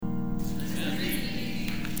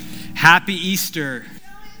Happy Easter.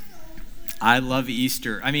 I love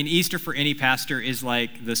Easter. I mean, Easter for any pastor is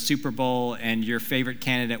like the Super Bowl and your favorite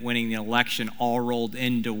candidate winning the election all rolled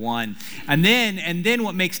into one. And then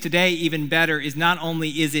what makes today even better is not only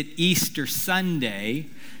is it Easter Sunday,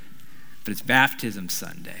 but it's Baptism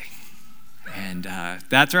Sunday. And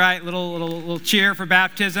that's right, little cheer for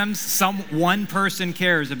baptisms. One person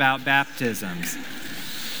cares about baptisms.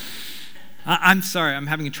 I'm sorry, I'm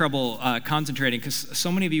having trouble concentrating because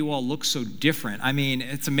so many of you all look so different. I mean,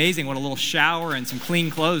 it's amazing what a little shower and some clean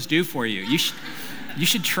clothes do for you. You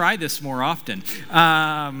should try this more often.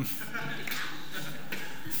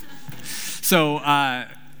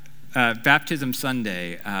 Baptism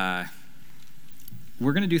Sunday,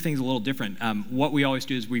 we're going to do things a little different. What we always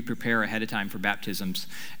do is we prepare ahead of time for baptisms,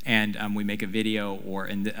 and we make a video, or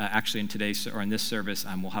in today's or in this service,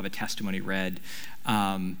 we'll have a testimony read.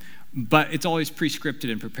 But it's always pre-scripted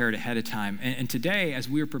and prepared ahead of time. And today, as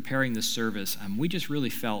we were preparing this service, we just really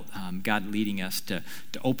felt God leading us to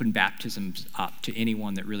open baptisms up to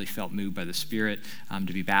anyone that really felt moved by the Spirit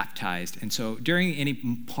to be baptized. And so during any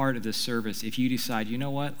part of this service, if you decide, you know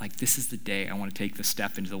what, like this is the day I want to take the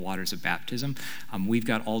step into the waters of baptism, we've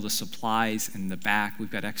got all the supplies in the back. We've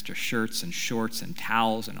got extra shirts and shorts and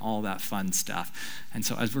towels and all that fun stuff. And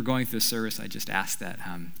so as we're going through the service, I just ask that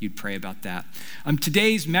you'd pray about that.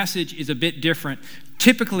 Today's message is a bit different.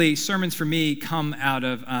 Typically, sermons for me come out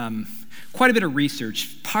of quite a bit of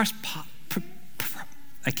research. I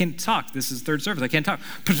can't talk. This is third service. I can't talk.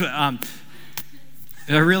 I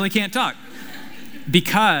really can't talk.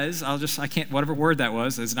 Because I can't, whatever word that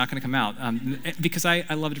was, is not going to come out. Because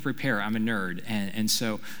I love to prepare. I'm a nerd. And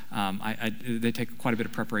so they take quite a bit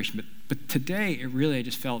of preparation. But today, I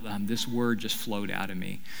just felt this word just flowed out of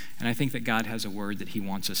me. And I think that God has a word that he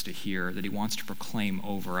wants us to hear, that he wants to proclaim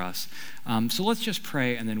over us. So let's just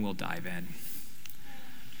pray, and then we'll dive in.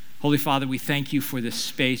 Holy Father, we thank you for this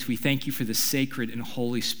space. We thank you for this sacred and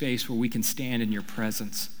holy space where we can stand in your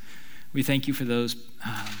presence. We thank you for those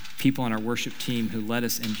people on our worship team who led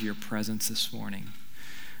us into your presence this morning.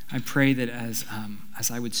 I pray that as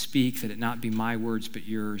I would speak, that it not be my words but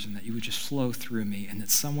yours, and that you would just flow through me, and that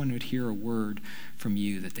someone would hear a word from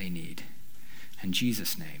you that they need. In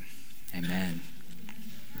Jesus' name, amen.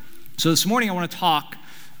 So this morning I want to talk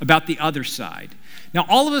about the other side. Now,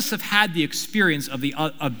 all of us have had the experience of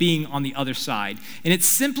being on the other side. And it's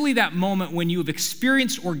simply that moment when you have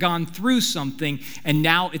experienced or gone through something and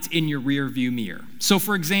now it's in your rear view mirror. So,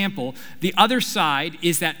 for example, the other side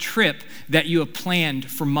is that trip that you have planned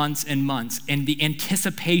for months and months, and the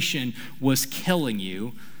anticipation was killing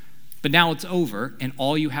you. But now it's over, and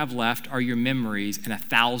all you have left are your memories and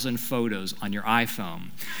 1,000 photos on your iPhone.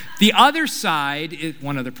 The other side,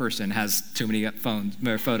 one other person has too many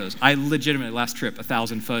photos. I legitimately, last trip,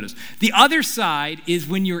 1,000 photos. The other side is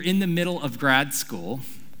when you're in the middle of grad school,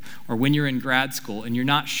 or when you're in grad school and you're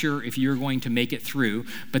not sure if you're going to make it through,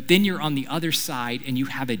 but then you're on the other side and you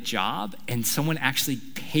have a job and someone actually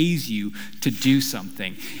pays you to do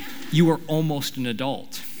something. You are almost an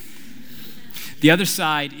adult. The other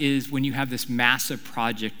side is when you have this massive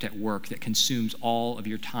project at work that consumes all of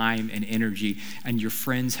your time and energy, and your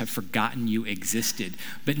friends have forgotten you existed.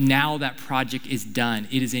 But now that project is done.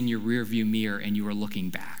 It is in your rearview mirror, and you are looking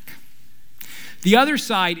back. The other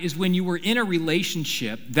side is when you were in a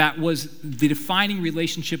relationship that was the defining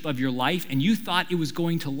relationship of your life, and you thought it was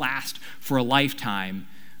going to last for a lifetime,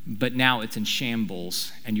 but now it's in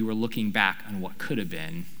shambles, and you are looking back on what could have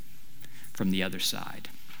been from the other side.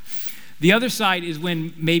 The other side is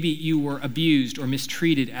when maybe you were abused or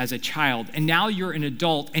mistreated as a child, and now you're an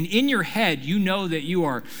adult, and in your head, you know that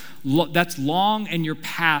that's long in your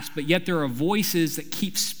past, but yet there are voices that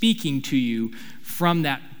keep speaking to you from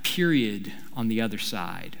that period on the other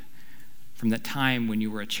side, from that time when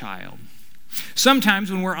you were a child.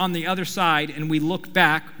 Sometimes when we're on the other side and we look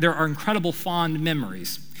back, there are incredible fond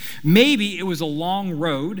memories. Maybe it was a long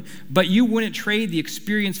road, but you wouldn't trade the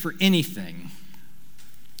experience for anything.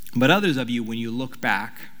 But others of you, when you look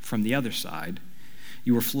back from the other side,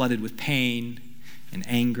 you were flooded with pain and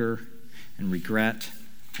anger and regret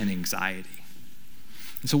and anxiety.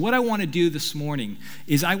 And so what I want to do this morning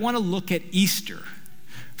is I want to look at Easter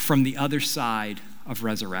from the other side of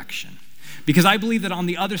resurrection. Because I believe that on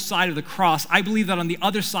the other side of the cross, I believe that on the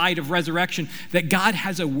other side of resurrection, that God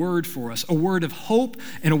has a word for us, a word of hope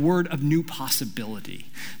and a word of new possibility.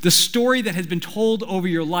 The story that has been told over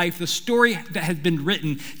your life, the story that has been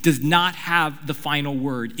written, does not have the final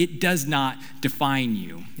word. It does not define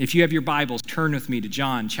you. If you have your Bibles, turn with me to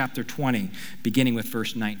John chapter 20, beginning with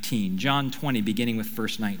verse 19. John 20, beginning with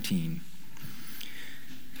verse 19.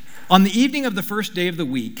 On the evening of the first day of the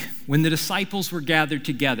week, when the disciples were gathered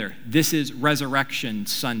together, this is Resurrection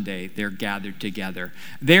Sunday, they're gathered together.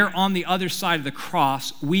 They're on the other side of the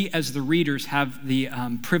cross. We as the readers have the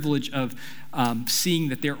privilege of seeing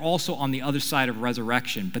that they're also on the other side of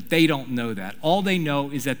resurrection, but they don't know that. All they know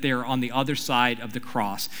is that they're on the other side of the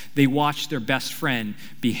cross. They watched their best friend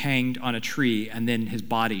be hanged on a tree and then his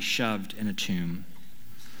body shoved in a tomb.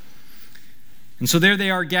 And so there they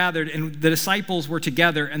are gathered, and the disciples were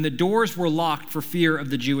together, and the doors were locked for fear of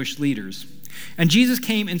the Jewish leaders. And Jesus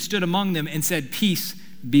came and stood among them and said, "Peace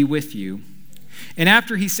be with you." And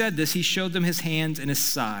after he said this, he showed them his hands and his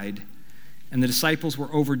side. And the disciples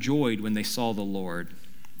were overjoyed when they saw the Lord.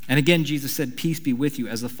 And again, Jesus said, "Peace be with you.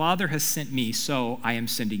 As the Father has sent me, so I am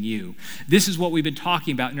sending you." This is what we've been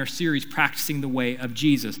talking about in our series, Practicing the Way of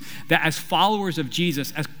Jesus. That as followers of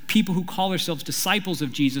Jesus, as people who call ourselves disciples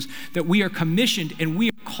of Jesus, that we are commissioned and we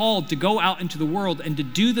are called to go out into the world and to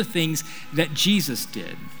do the things that Jesus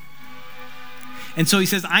did. And so he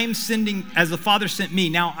says, "I am sending, as the Father sent me,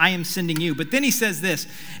 now I am sending you." But then he says this,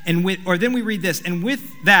 then we read this, "And with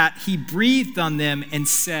that he breathed on them and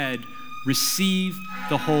said, 'Receive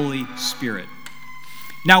the Holy Spirit.'"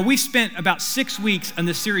 Now, we've spent about 6 weeks on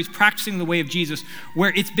this series, Practicing the Way of Jesus,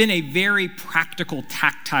 where it's been a very practical,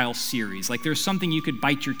 tactile series. Like there's something you could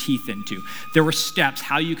bite your teeth into. There were steps,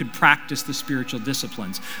 how you could practice the spiritual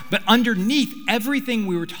disciplines. But underneath everything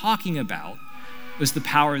we were talking about was the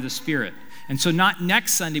power of the Spirit. And so not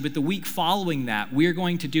next Sunday, but the week following that, we're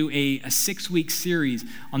going to do a 6-week series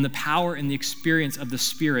on the power and the experience of the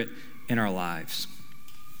Spirit in our lives.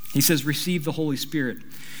 He says, "Receive the Holy Spirit.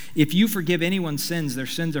 If you forgive anyone's sins, their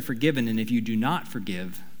sins are forgiven. And if you do not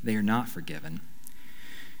forgive, they are not forgiven."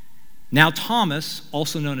 Now Thomas,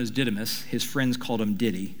 also known as Didymus, his friends called him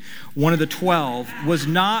Diddy, one of the 12, was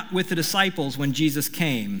not with the disciples when Jesus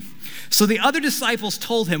came. So the other disciples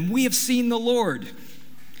told him, "We have seen the Lord."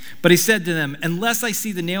 But he said to them, "Unless I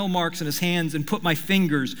see the nail marks in his hands and put my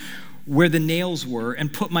fingers where the nails were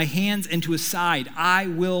and put my hands into his side, I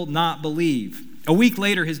will not believe." A week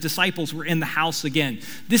later, his disciples were in the house again.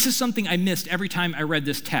 This is something I missed every time I read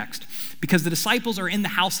this text, because the disciples are in the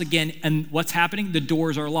house again, and what's happening? The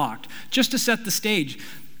doors are locked. Just to set the stage,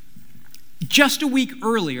 just a week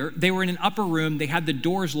earlier, they were in an upper room. They had the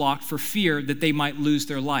doors locked for fear that they might lose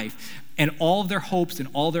their life. And all of their hopes and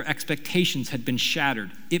all their expectations had been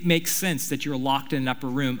shattered. It makes sense that you're locked in an upper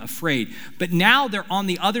room, afraid. But now they're on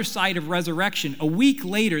the other side of resurrection. A week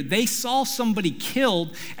later, they saw somebody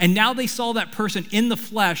killed, and now they saw that person in the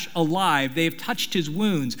flesh alive. They have touched his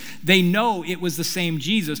wounds. They know it was the same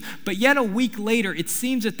Jesus. But yet a week later, it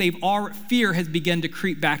seems that fear has begun to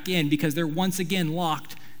creep back in because they're once again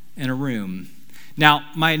locked in a room. Now,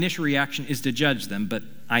 my initial reaction is to judge them, but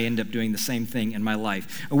I end up doing the same thing in my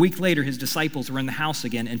life. A week later, his disciples were in the house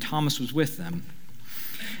again, and Thomas was with them.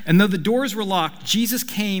 And though the doors were locked, Jesus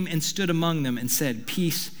came and stood among them and said,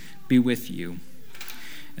 "Peace be with you."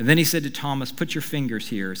 And then he said to Thomas, "Put your fingers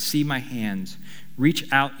here, see my hands. Reach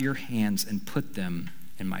out your hands and put them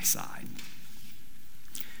in my side."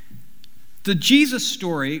 The Jesus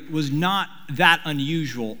story was not that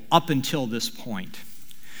unusual up until this point.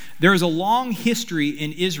 There is a long history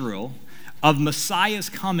in Israel of Messiah's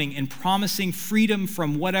coming and promising freedom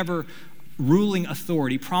from whatever ruling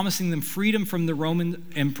authority, promising them freedom from the Roman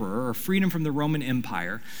emperor or freedom from the Roman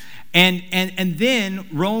Empire. And then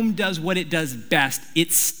Rome does what it does best.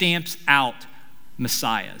 It stamps out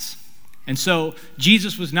messiahs. And so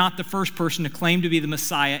Jesus was not the first person to claim to be the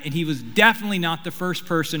Messiah, and he was definitely not the first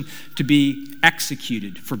person to be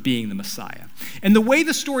executed for being the Messiah. And the way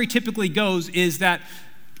the story typically goes is that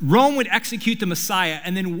Rome would execute the Messiah,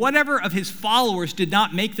 and then whatever of his followers did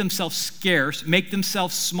not make themselves scarce, make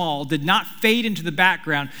themselves small, did not fade into the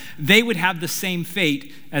background, they would have the same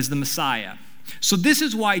fate as the Messiah. So this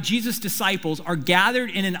is why Jesus' disciples are gathered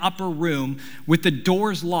in an upper room with the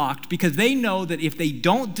doors locked, because they know that if they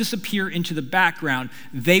don't disappear into the background,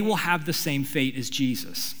 they will have the same fate as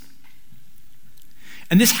Jesus.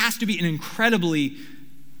 And this has to be an incredibly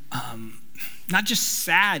not just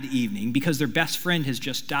sad evening because their best friend has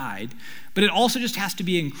just died, but it also just has to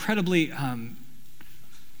be an incredibly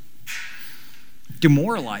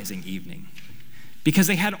demoralizing evening because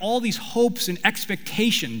they had all these hopes and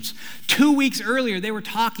expectations. 2 weeks earlier, they were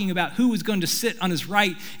talking about who was going to sit on his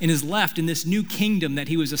right and his left in this new kingdom that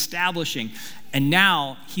he was establishing. And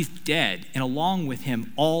now he's dead, and along with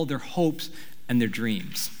him, all their hopes and their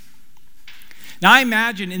dreams. Now, I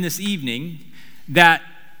imagine in this evening that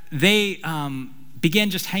they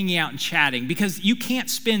began just hanging out and chatting, because you can't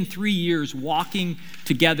spend 3 years walking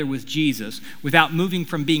together with Jesus without moving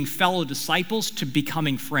from being fellow disciples to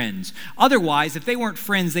becoming friends. Otherwise, if they weren't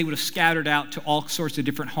friends, they would have scattered out to all sorts of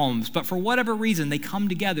different homes. But for whatever reason, they come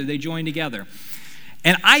together, they join together.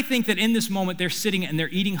 And I think that in this moment, they're sitting and they're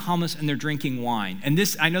eating hummus and they're drinking wine. And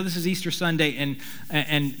this, I know this is Easter Sunday,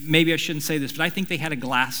 and maybe I shouldn't say this, but I think they had a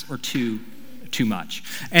glass or two too much.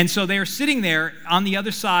 And so they are sitting there on the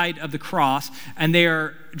other side of the cross, and they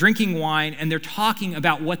are drinking wine, and they're talking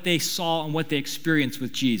about what they saw and what they experienced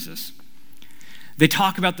with Jesus. They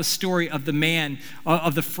talk about the story of the man,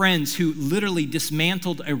 of the friends who literally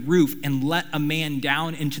dismantled a roof and let a man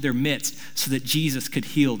down into their midst so that Jesus could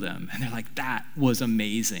heal them. And they're like, that was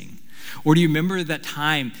amazing. Or do you remember that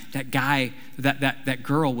time that guy, that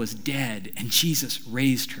girl was dead and Jesus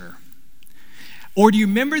raised her? Or do you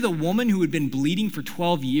remember the woman who had been bleeding for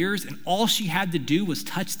 12 years and all she had to do was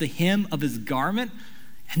touch the hem of his garment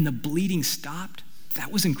and the bleeding stopped?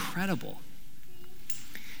 That was incredible.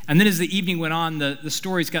 And then as the evening went on, the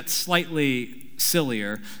stories got slightly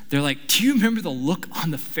sillier. They're like, do you remember the look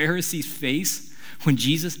on the Pharisees' face when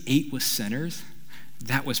Jesus ate with sinners?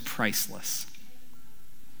 That was priceless.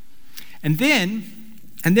 And then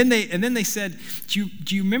they said, do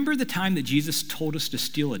you remember the time that Jesus told us to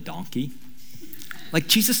steal a donkey? Like,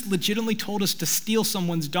 Jesus legitimately told us to steal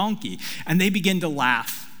someone's donkey. And they began to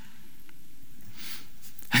laugh.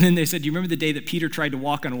 And then they said, do you remember the day that Peter tried to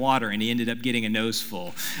walk on water and he ended up getting a nose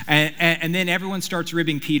full? And then everyone starts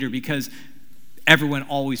ribbing Peter because everyone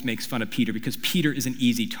always makes fun of Peter because Peter is an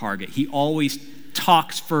easy target. He always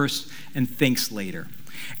talks first and thinks later.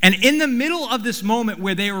 And in the middle of this moment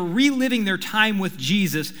where they were reliving their time with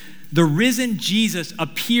Jesus, the risen Jesus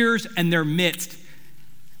appears in their midst.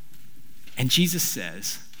 And Jesus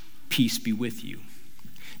says, peace be with you.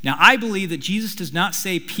 Now, I believe that Jesus does not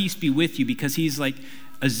say peace be with you because he's like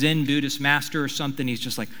a Zen Buddhist master or something. He's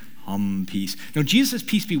just like, peace. No, Jesus says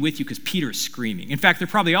peace be with you because Peter is screaming. In fact, they're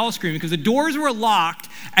probably all screaming because the doors were locked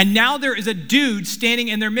and now there is a dude standing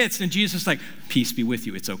in their midst and Jesus is like, peace be with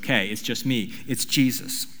you. It's okay. It's just me. It's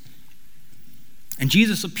Jesus. And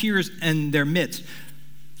Jesus appears in their midst.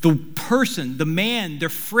 The person, the man, their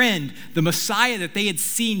friend, the Messiah that they had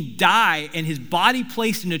seen die and his body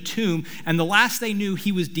placed in a tomb, and the last they knew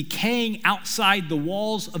he was decaying outside the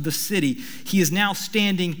walls of the city, he is now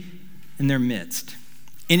standing in their midst.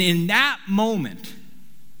 And in that moment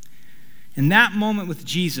with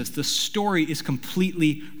Jesus, the story is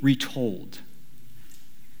completely retold.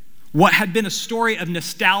 What had been a story of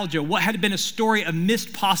nostalgia, what had been a story of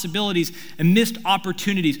missed possibilities and missed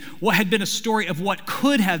opportunities, what had been a story of what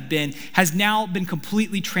could have been, has now been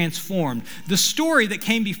completely transformed. The story that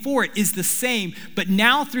came before it is the same, but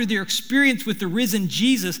now through their experience with the risen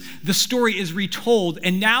Jesus, the story is retold.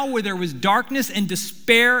 And now where there was darkness and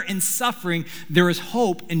despair and suffering, there is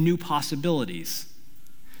hope and new possibilities.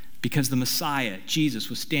 Because the Messiah, Jesus,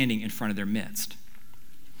 was standing in front of their midst.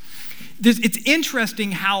 It's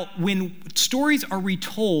interesting how when stories are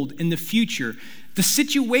retold in the future, the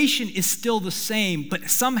situation is still the same, but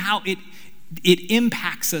somehow it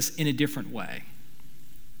impacts us in a different way.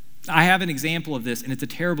 I have an example of this, and it's a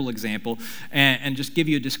terrible example, and just give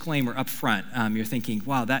you a disclaimer up front. You're thinking,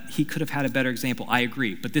 wow, he could have had a better example. I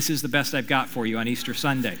agree, but this is the best I've got for you on Easter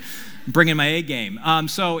Sunday. I'm bringing my A game.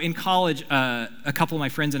 So in college, a couple of my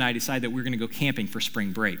friends and I decided that we were going to go camping for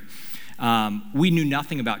spring break. We knew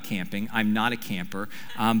nothing about camping. I'm not a camper,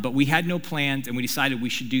 but we had no plans, and we decided we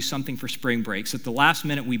should do something for spring break. So at the last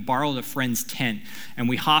minute, we borrowed a friend's tent, and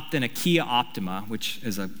we hopped in a Kia Optima, which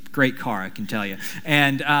is a great car, I can tell you.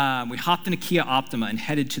 And we hopped in a Kia Optima and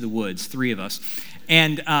headed to the woods, 3 of us.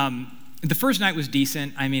 And the first night was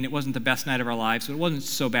decent. I mean, it wasn't the best night of our lives, but it wasn't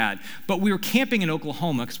so bad. But we were camping in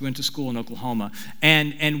Oklahoma because we went to school in Oklahoma,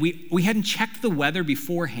 and we hadn't checked the weather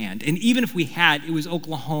beforehand. And even if we had, it was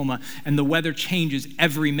Oklahoma, and the weather changes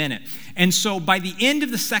every minute. And so by the end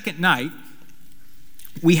of the second night,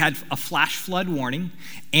 we had a flash flood warning,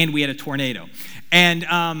 and we had a tornado. And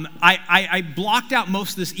I blocked out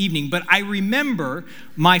most of this evening, but I remember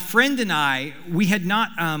my friend and I, we had not,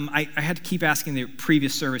 I had to keep asking the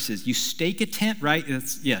previous services, you stake a tent, right?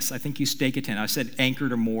 Yes, I think you stake a tent. I said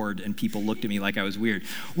anchored or moored, and people looked at me like I was weird.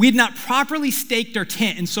 We had not properly staked our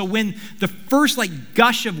tent, and so when the first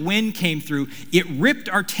gush of wind came through, it ripped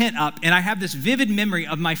our tent up, and I have this vivid memory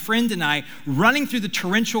of my friend and I running through the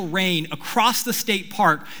torrential rain across the state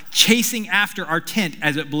park, chasing after our tent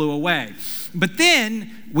as it blew away. But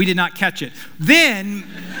then, we did not catch it. Then,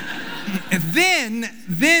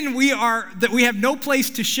 then we have no place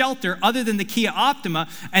to shelter other than the Kia Optima,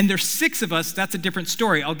 and there's 6 of us. That's a different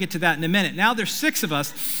story. I'll get to that in a minute. Now there's 6 of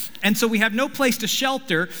us, and so we have no place to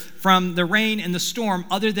shelter from the rain and the storm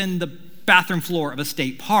other than the bathroom floor of a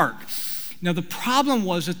state park. Now, the problem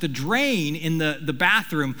was that the drain in the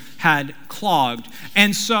bathroom had clogged.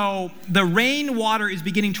 And so the rain water is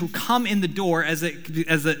beginning to come in the door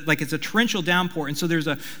like it's a torrential downpour. And so there's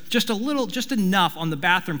just enough on the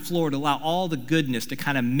bathroom floor to allow all the goodness to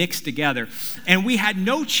kind of mix together. And we had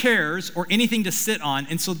no chairs or anything to sit on.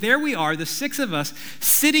 And so there we are, the 6 of us,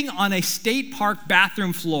 sitting on a state park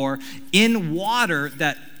bathroom floor in water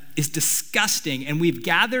that is disgusting, and we've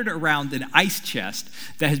gathered around an ice chest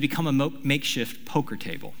that has become a makeshift poker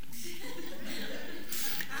table.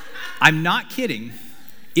 I'm not kidding.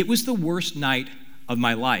 It was the worst night of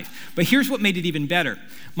my life. But here's what made it even better.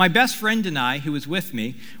 My best friend and I, who was with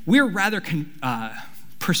me, we're rather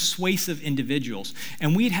persuasive individuals,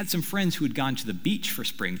 and we'd had some friends who had gone to the beach for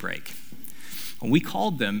spring break. And we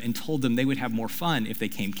called them and told them they would have more fun if they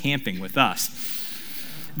came camping with us.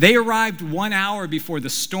 They arrived 1 hour before the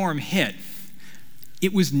storm hit.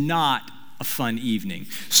 It was not a fun evening.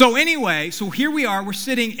 So here we are, we're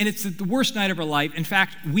sitting, and it's the worst night of our life. In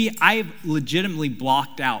fact, I've legitimately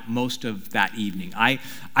blocked out most of that evening. I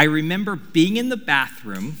remember being in the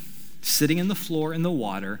bathroom, sitting on the floor in the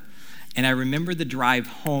water, and I remember the drive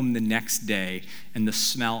home the next day and the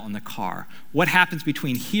smell on the car. What happens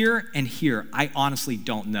between here and here, I honestly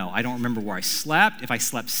don't know. I don't remember where I slept, if I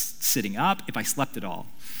slept sitting up, if I slept at all.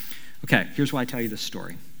 Okay, here's why I tell you this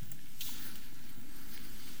story.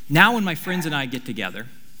 Now when my friends and I get together,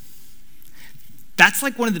 that's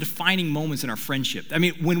like one of the defining moments in our friendship. I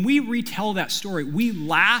mean, when we retell that story, we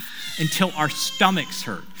laugh until our stomachs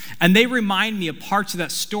hurt. And they remind me of parts of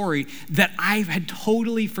that story that I had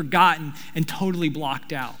totally forgotten and totally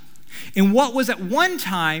blocked out. And what was at one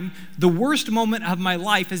time the worst moment of my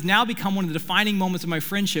life has now become one of the defining moments of my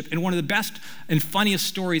friendship and one of the best and funniest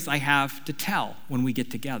stories I have to tell when we get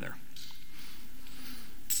together.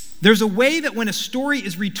 There's a way that when a story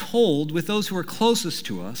is retold with those who are closest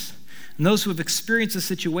to us and those who have experienced a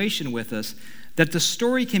situation with us, that the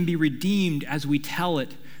story can be redeemed as we tell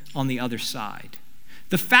it on the other side.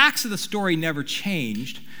 The facts of the story never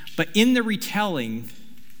changed, but in the retelling,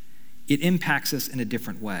 it impacts us in a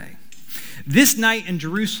different way. This night in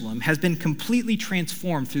Jerusalem has been completely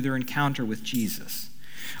transformed through their encounter with Jesus.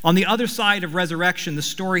 On the other side of resurrection, the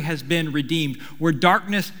story has been redeemed. Where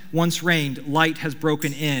darkness once reigned, light has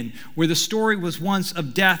broken in. Where the story was once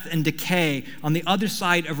of death and decay, on the other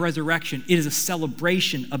side of resurrection, it is a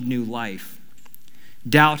celebration of new life.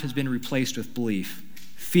 Doubt has been replaced with belief.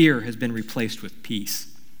 Fear has been replaced with peace.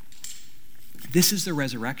 This is the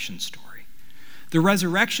resurrection story. The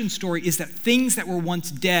resurrection story is that things that were once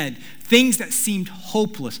dead, things that seemed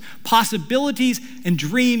hopeless, possibilities and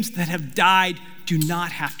dreams that have died do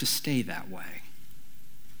not have to stay that way.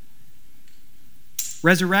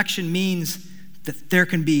 Resurrection means that there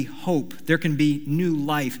can be hope, there can be new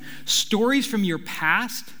life. Stories from your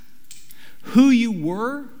past, who you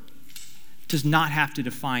were, does not have to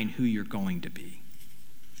define who you're going to be.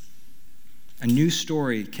 A new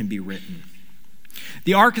story can be written.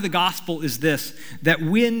 The arc of the gospel is this, that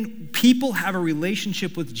when people have a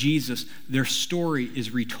relationship with Jesus, their story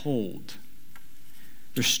is retold.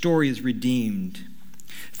 Their story is redeemed.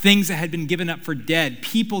 Things that had been given up for dead,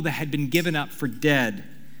 people that had been given up for dead,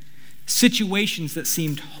 situations that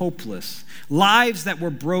seemed hopeless, lives that were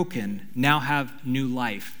broken now have new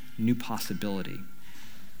life, new possibility.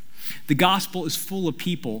 The gospel is full of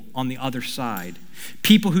people on the other side.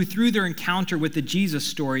 People who, through their encounter with the Jesus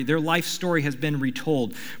story, their life story has been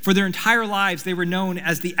retold. For their entire lives, they were known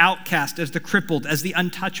as the outcast, as the crippled, as the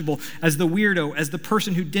untouchable, as the weirdo, as the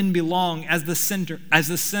person who didn't belong, as the sinner, as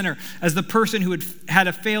the person who had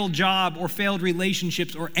a failed job or failed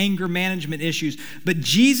relationships or anger management issues. But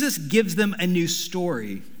Jesus gives them a new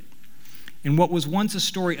story. And what was once a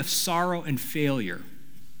story of sorrow and failure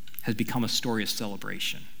has become a story of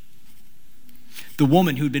celebration. The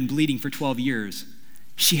woman who'd been bleeding for 12 years,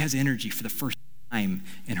 she has energy for the first time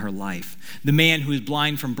in her life. The man who is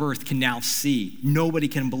blind from birth can now see. Nobody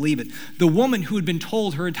can believe it. The woman who had been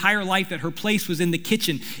told her entire life that her place was in the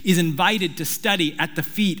kitchen is invited to study at the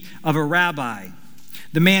feet of a rabbi.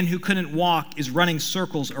 The man who couldn't walk is running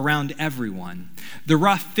circles around everyone. The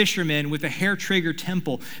rough fisherman with a hair-trigger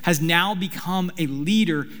temple has now become a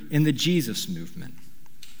leader in the Jesus movement.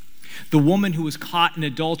 The woman who was caught in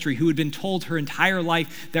adultery, who had been told her entire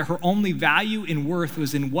life that her only value and worth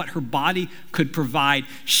was in what her body could provide,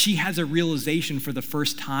 she has a realization for the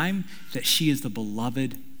first time that she is the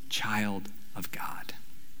beloved child of God.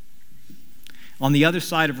 On the other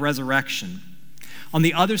side of resurrection, on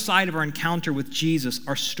the other side of our encounter with Jesus,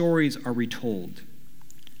 our stories are retold.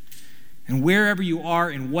 And wherever you are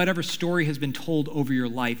in whatever story has been told over your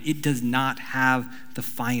life, it does not have the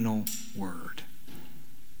final word.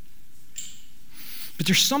 But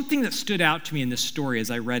there's something that stood out to me in this story as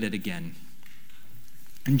I read it again.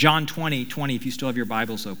 In John 20:20, if you still have your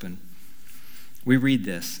Bibles open, we read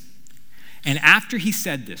this. And after he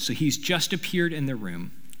said this, so he's just appeared in the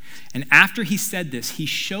room, and after he said this, he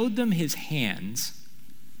showed them his hands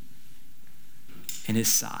and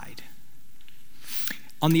his side.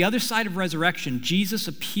 On the other side of resurrection, Jesus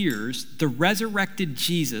appears, the resurrected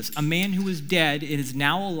Jesus, a man who was dead and is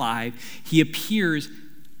now alive. He appears,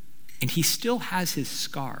 and he still has his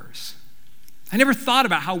scars. I never thought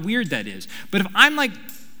about how weird that is. But if I'm like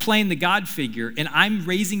playing the God figure and I'm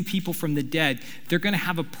raising people from the dead, they're going to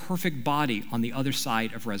have a perfect body on the other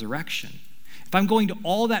side of resurrection. If I'm going to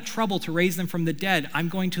all that trouble to raise them from the dead, I'm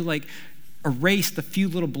going to erase the few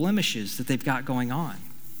little blemishes that they've got going on.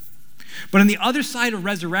 But on the other side of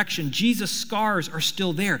resurrection, Jesus' scars are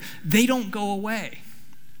still there. They don't go away.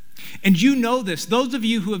 And you know this. Those of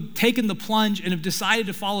you who have taken the plunge and have decided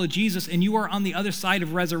to follow Jesus and you are on the other side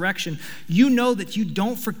of resurrection, you know that you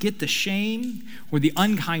don't forget the shame or the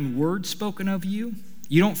unkind words spoken of you.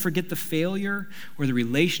 You don't forget the failure or the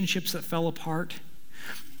relationships that fell apart.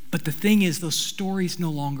 But the thing is, those stories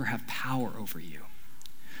no longer have power over you.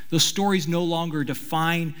 Those stories no longer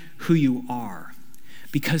define who you are,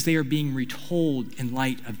 because they are being retold in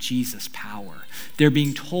light of Jesus' power. They're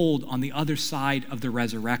being told on the other side of the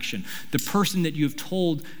resurrection. The person you've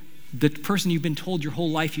been told your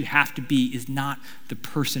whole life you have to be is not the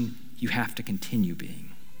person you have to continue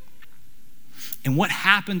being. And what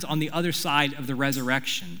happens on the other side of the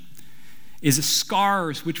resurrection is the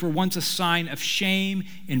scars, which were once a sign of shame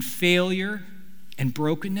and failure and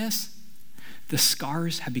brokenness, the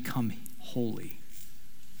scars have become holy.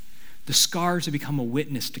 The scars have become a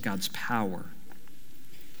witness to God's power.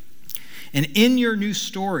 And in your new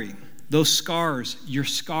story, those scars, your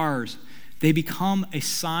scars, they become a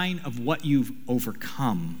sign of what you've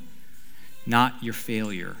overcome, not your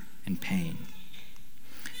failure and pain.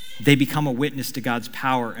 They become a witness to God's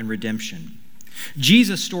power and redemption.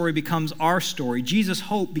 Jesus' story becomes our story. Jesus'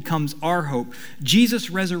 hope becomes our hope. Jesus'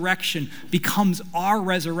 resurrection becomes our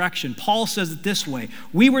resurrection. Paul says it this way: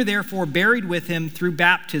 we were therefore buried with him through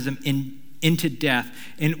baptism into death,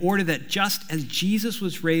 in order that just as Jesus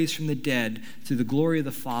was raised from the dead through the glory of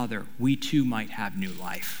the Father, we too might have new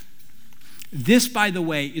life. This, by the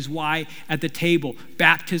way, is why at the table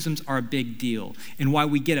baptisms are a big deal, and why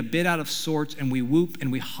we get a bit out of sorts and we whoop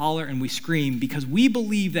and we holler and we scream, because we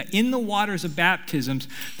believe that in the waters of baptisms,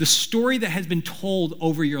 the story that has been told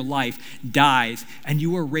over your life dies, and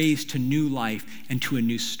you are raised to new life and to a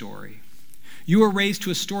new story. You are raised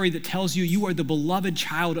to a story that tells you you are the beloved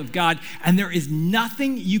child of God, and there is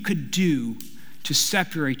nothing you could do to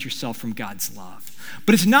separate yourself from God's love.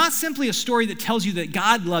 But it's not simply a story that tells you that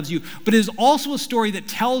God loves you, but it is also a story that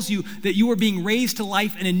tells you that you are being raised to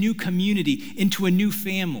life in a new community, into a new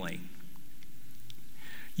family.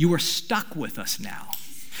 You are stuck with us now.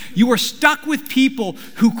 You are stuck with people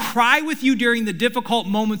who cry with you during the difficult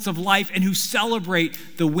moments of life and who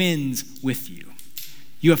celebrate the wins with you.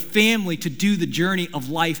 You have family to do the journey of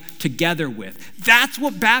life together with. That's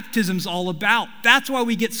what baptism's all about. That's why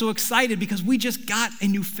we get so excited, because we just got a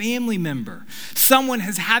new family member. Someone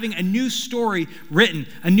is having a new story written,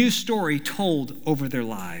 a new story told over their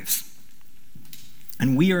lives.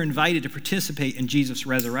 And we are invited to participate in Jesus'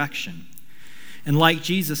 resurrection. And like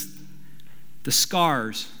Jesus, the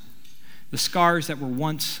scars that were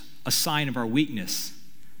once a sign of our weakness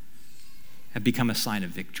have become a sign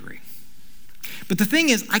of victory. But the thing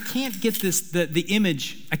is, I can't get the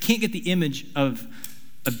image of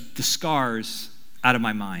the scars out of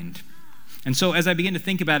my mind. And so as I began to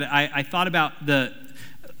think about it, I thought about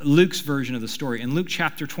Luke's version of the story. In Luke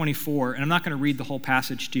chapter 24, and I'm not going to read the whole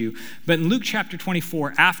passage to you, but in Luke chapter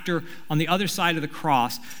 24, after, on the other side of the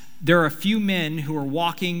cross, there are a few men who are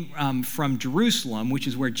walking from Jerusalem, which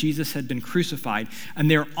is where Jesus had been crucified, and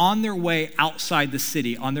they're on their way outside the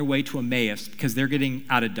city, on their way to Emmaus, because they're getting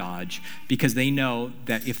out of Dodge, because they know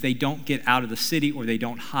that if they don't get out of the city or they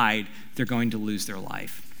don't hide, they're going to lose their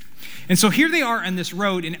life. And so here they are on this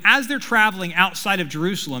road, and as they're traveling outside of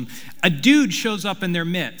Jerusalem, a dude shows up in their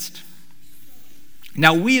midst.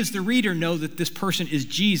 Now, we as the reader know that this person is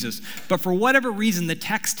Jesus, but for whatever reason, the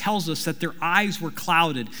text tells us that their eyes were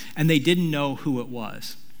clouded and they didn't know who it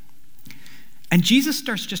was. And Jesus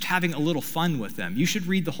starts just having a little fun with them. You should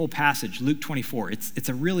read the whole passage, Luke 24. It's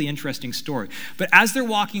a really interesting story. But as they're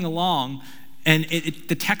walking along, And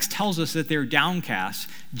the text tells us that they're downcast.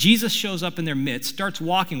 Jesus shows up in their midst, starts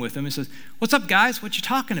walking with them, and says, "What's up, guys? What you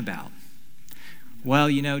talking about?" "Well,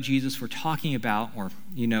 Jesus, we're talking about," or,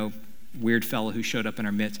 weird fellow who showed up in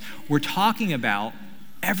our midst, "we're talking about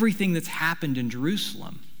everything that's happened in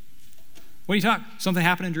Jerusalem." "What are you talking? Something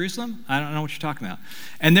happened in Jerusalem? I don't know what you're talking about."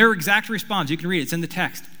 And their exact response, you can read it, it's in the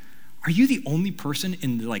text. "Are you the only person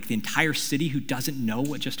in the entire city who doesn't know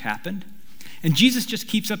what just happened?" And Jesus just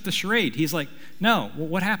keeps up the charade. He's like, "No, well,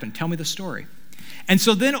 what happened? Tell me the story." And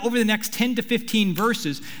so then over the next 10 to 15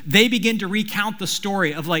 verses, they begin to recount the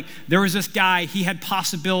story of there was this guy, he had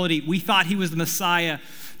possibility. We thought he was the Messiah,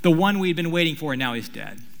 the one we'd been waiting for, and now he's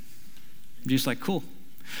dead. I'm just like, cool.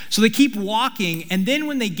 So they keep walking, and then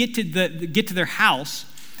when they get to their house,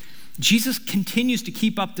 Jesus continues to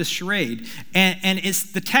keep up this charade. And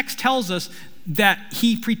the text tells us that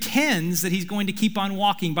he pretends that he's going to keep on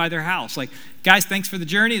walking by their house. Like, "Guys, thanks for the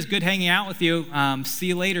journey. It's good hanging out with you. See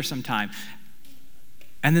you later sometime."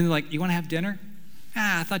 And then they're like, "You want to have dinner?"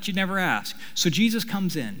 "I thought you'd never ask." So Jesus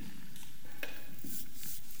comes in.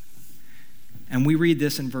 And we read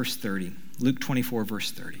this in verse 30, Luke 24,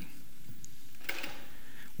 verse 30.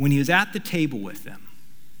 "When he was at the table with them,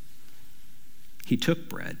 he took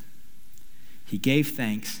bread, he gave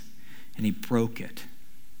thanks, and he broke it,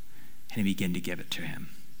 and he began to give it to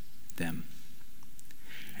them.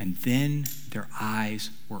 And then their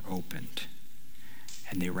eyes were opened,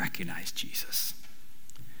 and they recognized Jesus."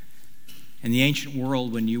 In the ancient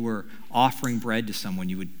world, when you were offering bread to someone,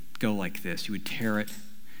 you would go like this. You would tear it,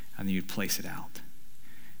 and then you'd place it out.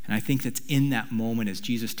 And I think that's in that moment as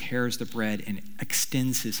Jesus tears the bread and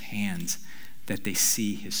extends his hands that they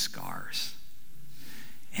see his scars.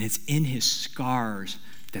 And it's in his scars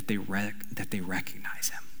that they recognize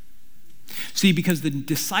him. See, because the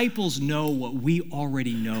disciples know what we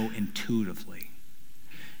already know intuitively.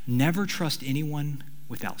 Never trust anyone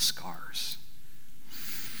without scars.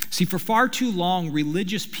 See, for far too long,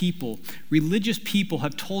 religious people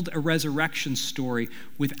have told a resurrection story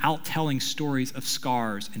without telling stories of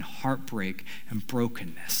scars and heartbreak and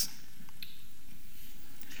brokenness.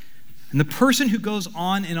 And the person who goes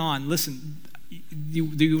on and on, listen, you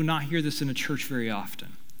will not hear this in a church very often.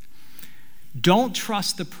 Don't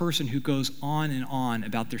trust the person who goes on and on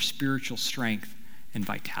about their spiritual strength and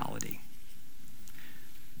vitality.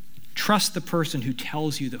 Trust the person who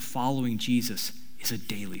tells you that following Jesus is a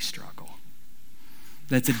daily struggle.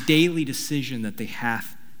 That's a daily decision that they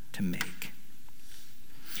have to make.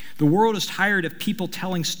 The world is tired of people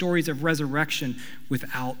telling stories of resurrection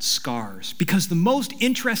without scars, because the most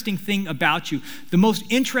interesting thing about you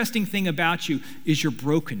is your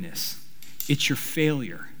brokenness. It's your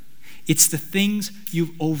failure. It's the things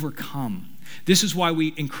you've overcome. This is why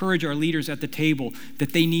we encourage our leaders at the table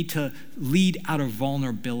that they need to lead out of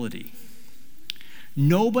vulnerability.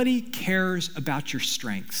 Nobody cares about your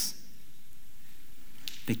strengths.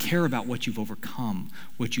 They care about what you've overcome,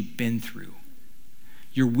 what you've been through.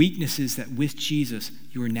 Your weaknesses that with Jesus,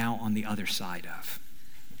 you are now on the other side of.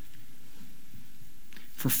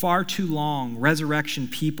 For far too long, resurrection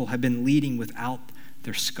people have been leading without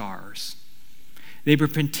their scars. They've been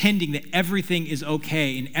pretending that everything is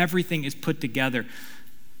okay and everything is put together.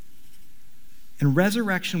 And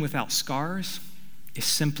resurrection without scars is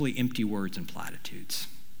simply empty words and platitudes.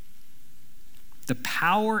 The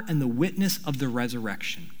power and the witness of the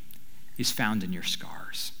resurrection is found in your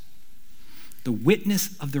scars. The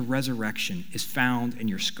witness of the resurrection is found in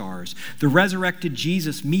your scars. The resurrected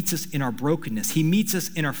Jesus meets us in our brokenness. He meets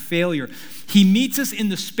us in our failure. He meets us in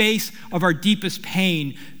the space of our deepest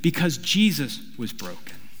pain because Jesus was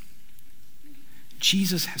broken.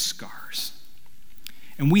 Jesus has scars.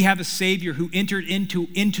 And we have a Savior who entered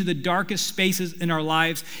into the darkest spaces in our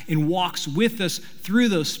lives and walks with us through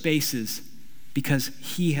those spaces because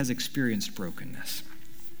he has experienced brokenness.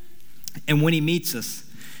 And when he meets us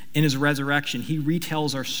in his resurrection, he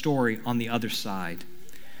retells our story on the other side.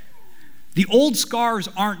 The old scars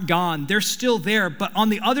aren't gone. They're still there. But on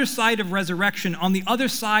the other side of resurrection, on the other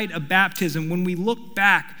side of baptism, when we look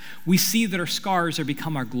back, we see that our scars have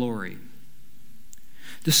become our glory.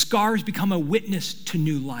 The scars become a witness to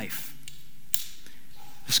new life.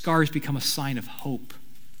 The scars become a sign of hope.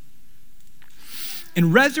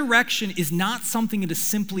 And resurrection is not something that is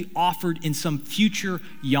simply offered in some future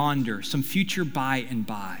yonder, some future by and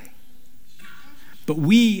by. But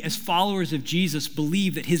we, as followers of Jesus,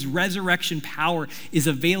 believe that his resurrection power is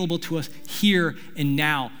available to us here and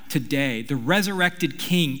now, today. The resurrected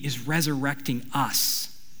King is resurrecting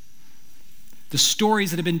us. The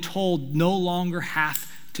stories that have been told no longer have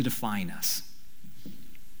to define us.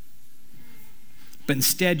 But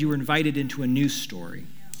instead, you are invited into a new story.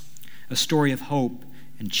 a story of hope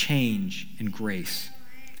and change and grace.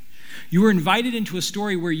 You were invited into a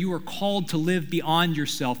story where you are called to live beyond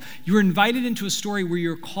yourself. You were invited into a story where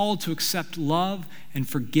you're called to accept love and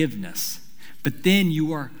forgiveness. But then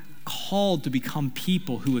you are called to become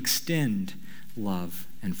people who extend love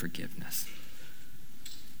and forgiveness.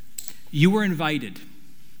 You were invited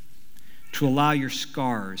to allow your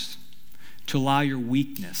scars, to allow your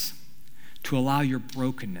weakness, to allow your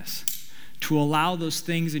brokenness, to allow those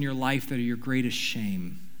things in your life that are your greatest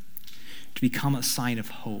shame, to become a sign of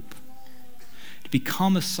hope, to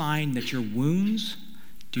become a sign that your wounds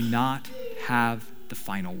do not have the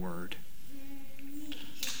final word.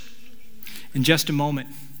 In just a moment,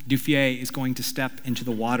 Duffier is going to step into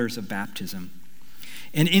the waters of baptism.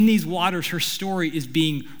 And in these waters, her story is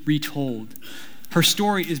being retold. Her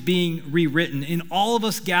story is being rewritten. And all of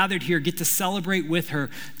us gathered here get to celebrate with her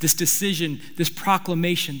this decision, this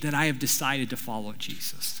proclamation that I have decided to follow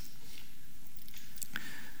Jesus.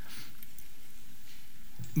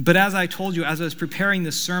 But as I told you, as I was preparing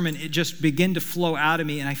this sermon, it just began to flow out of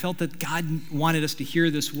me. And I felt that God wanted us to hear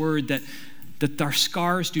this word, that our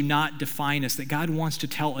scars do not define us, that God wants to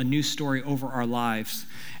tell a new story over our lives.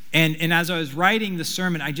 And as I was writing the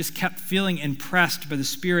sermon, I just kept feeling impressed by the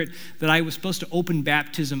Spirit that I was supposed to open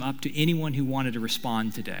baptism up to anyone who wanted to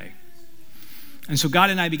respond today. And so God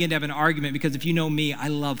and I began to have an argument, because if you know me, I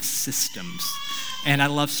love systems. And I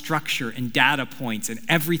love structure and data points and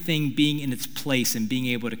everything being in its place and being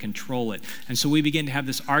able to control it. And so we began to have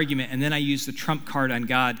this argument, and then I used the trump card on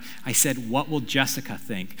God. I said, what will Jessica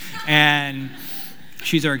think? And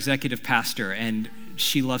she's our executive pastor, and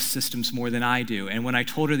she loves systems more than I do. And when I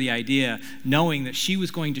told her the idea, knowing that she was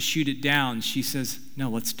going to shoot it down, she says, no,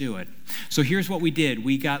 let's do it. So here's what we did.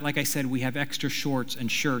 We got, like I said, we have extra shorts and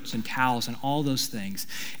shirts and towels and all those things.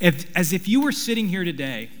 As if you were sitting here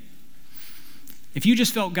today, if you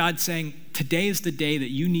just felt God saying, today is the day that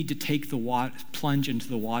you need to take the plunge into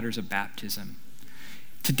the waters of baptism.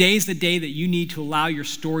 Today is the day that you need to allow your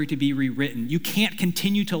story to be rewritten. You can't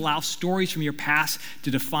continue to allow stories from your past to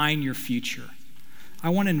define your future. I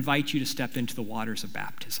want to invite you to step into the waters of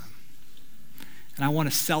baptism. And I want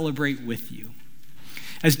to celebrate with you.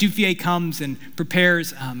 As Duffier comes and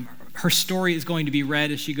prepares, her story is going to be read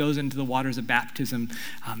as she goes into the waters of baptism.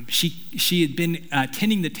 She had been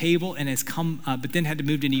tending the table and has come, but then had to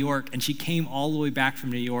move to New York, and she came all the way back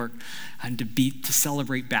from New York to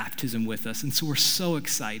celebrate baptism with us. And so we're so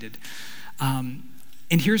excited. And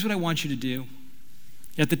here's what I want you to do.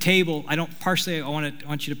 At the table, I want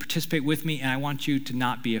you to participate with me, and I want you to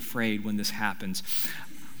not be afraid when this happens.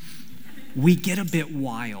 We get a bit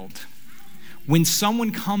wild. When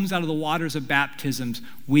someone comes out of the waters of baptisms,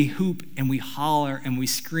 we hoop and we holler and we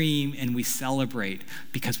scream and we celebrate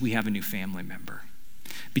because we have a new family member,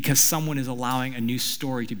 because someone is allowing a new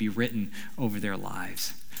story to be written over their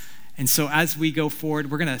lives. And so as we go forward,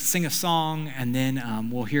 we're going to sing a song, and then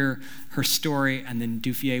we'll hear her story, and then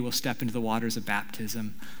Duffier will step into the waters of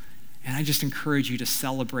baptism. And I just encourage you to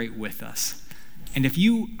celebrate with us. And if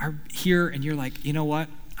you are here and you're like, you know what?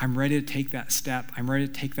 I'm ready to take that step. I'm ready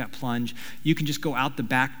to take that plunge. You can just go out the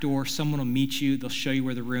back door. Someone will meet you. They'll show you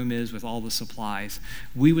where the room is with all the supplies.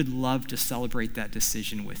 We would love to celebrate that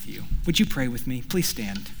decision with you. Would you pray with me? Please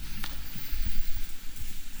stand.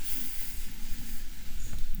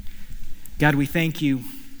 God, we thank you.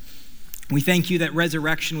 We thank you that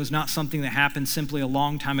resurrection was not something that happened simply a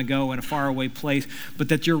long time ago in a faraway place, but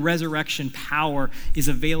that your resurrection power is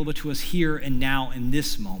available to us here and now in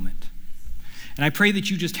this moment. And I pray that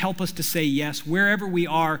you just help us to say yes wherever we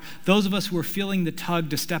are. Those of us who are feeling the tug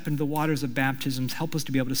to step into the waters of baptisms, help us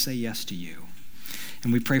to be able to say yes to you.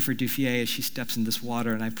 And we pray for Duffier as she steps in this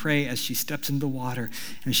water. And I pray as she steps into the water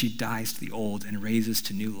and she dies to the old and raises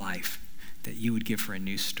to new life, that you would give her a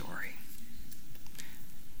new story.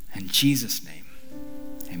 In Jesus' name,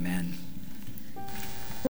 amen.